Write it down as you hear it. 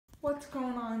What's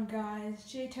going on, guys?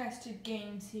 J-Tested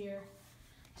Games here.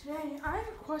 Today, I have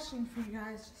a question for you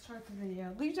guys to start the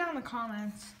video. Leave down in the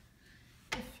comments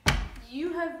if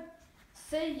you have,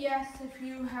 say yes if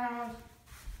you have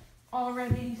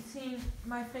already seen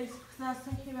my face, because I was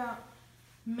thinking about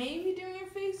maybe doing a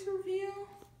face reveal,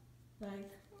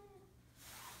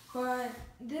 but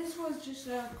this was just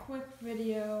a quick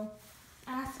video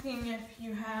asking if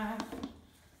you have.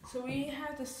 So we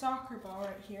have the soccer ball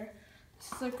right here.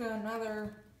 It's like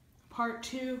another part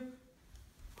 2.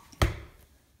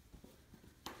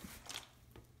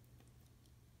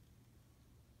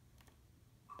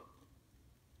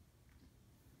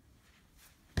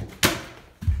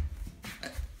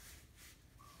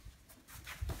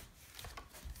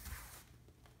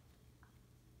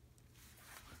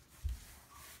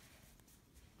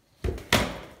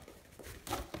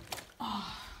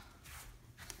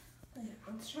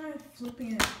 Let's try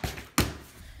flipping it.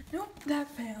 Nope, that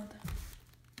failed.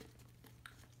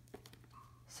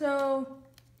 So,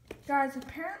 guys,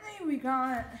 apparently we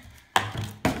got...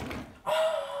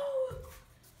 Oh!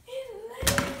 It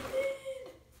landed!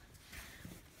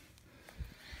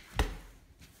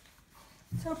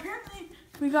 So apparently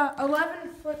we got 11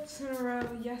 flips in a row.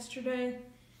 Yesterday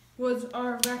was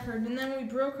our record, and then we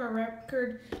broke our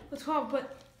record with 12,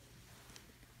 but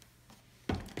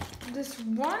this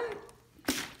one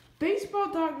baseball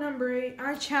dog number 8,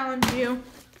 I challenge you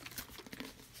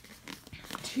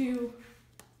to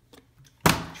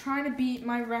try to beat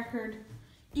my record.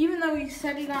 Even though he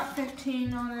said he got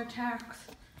 15 on attacks,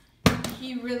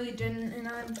 he really didn't, and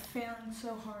I'm failing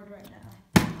so hard right now.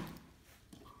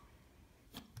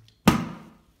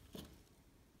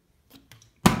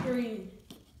 3,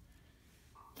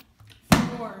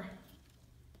 4,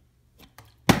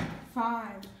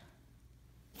 5,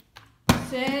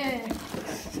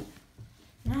 6.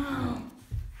 No.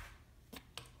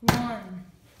 1.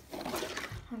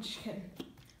 I'm just kidding.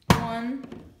 1,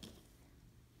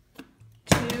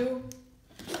 2.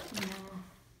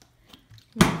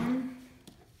 No. 1,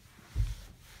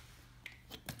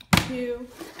 2.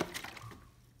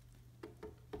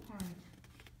 All right.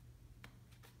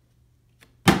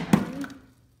 1,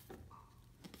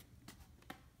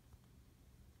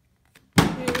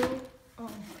 2. Oh.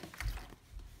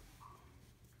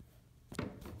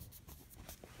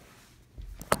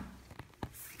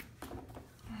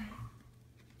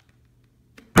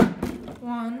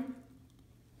 1,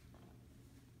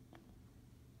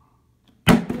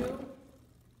 2,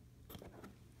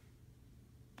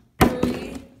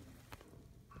 3.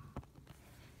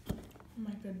 Oh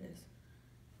my goodness.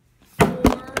 4.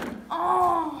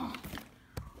 Oh!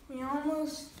 We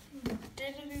almost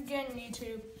did it again,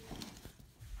 YouTube.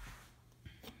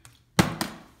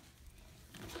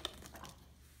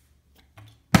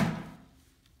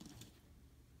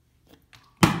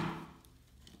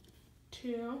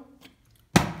 2.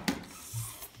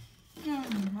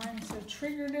 I'm so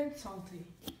triggered and salty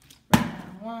right now.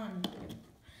 1.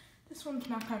 This one's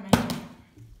not gonna make it.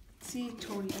 See,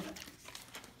 told you.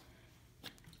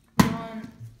 1. I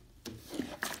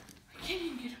can't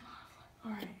even get it off.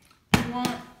 Alright.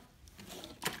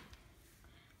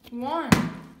 1.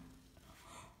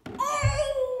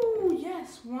 Oh!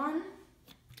 Yes. 1.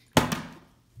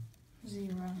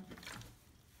 0.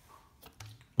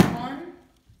 1.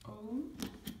 Oh.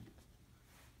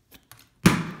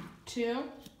 2,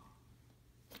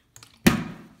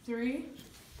 3,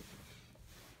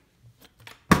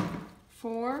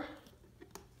 4,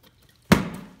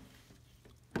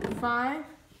 5,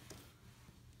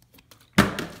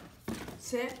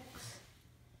 6.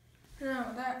 No,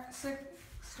 that 6.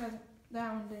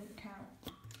 That one didn't count.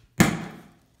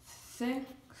 6.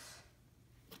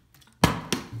 That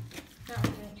one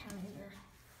didn't count either.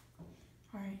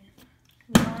 All right.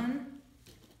 1,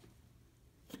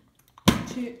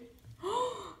 2.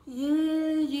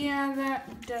 Yeah,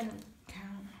 that doesn't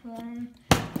count. 1,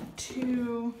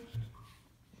 2,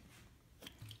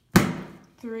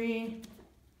 3,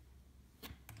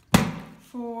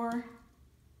 4,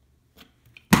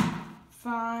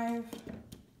 5,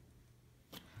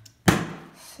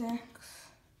 6,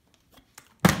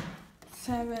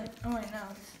 7. Oh wait, no,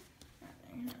 it's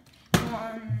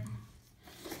 1.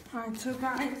 Alright, so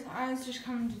guys, I was just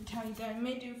coming to tell you that I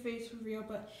may do a face reveal,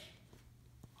 but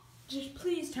just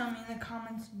please tell me in the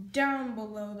comments down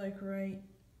below, like right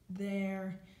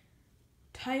there.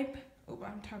 Type. Oh,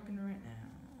 I'm typing right now.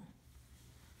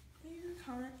 Leave a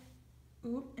comment.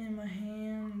 Oop, and my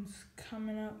hand's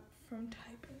coming up from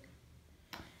typing.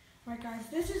 Alright, guys,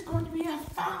 this is going to be a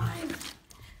 5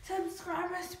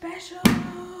 subscriber special.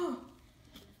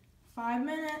 5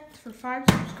 minutes for 5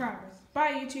 subscribers.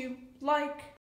 Bye, YouTube. Like.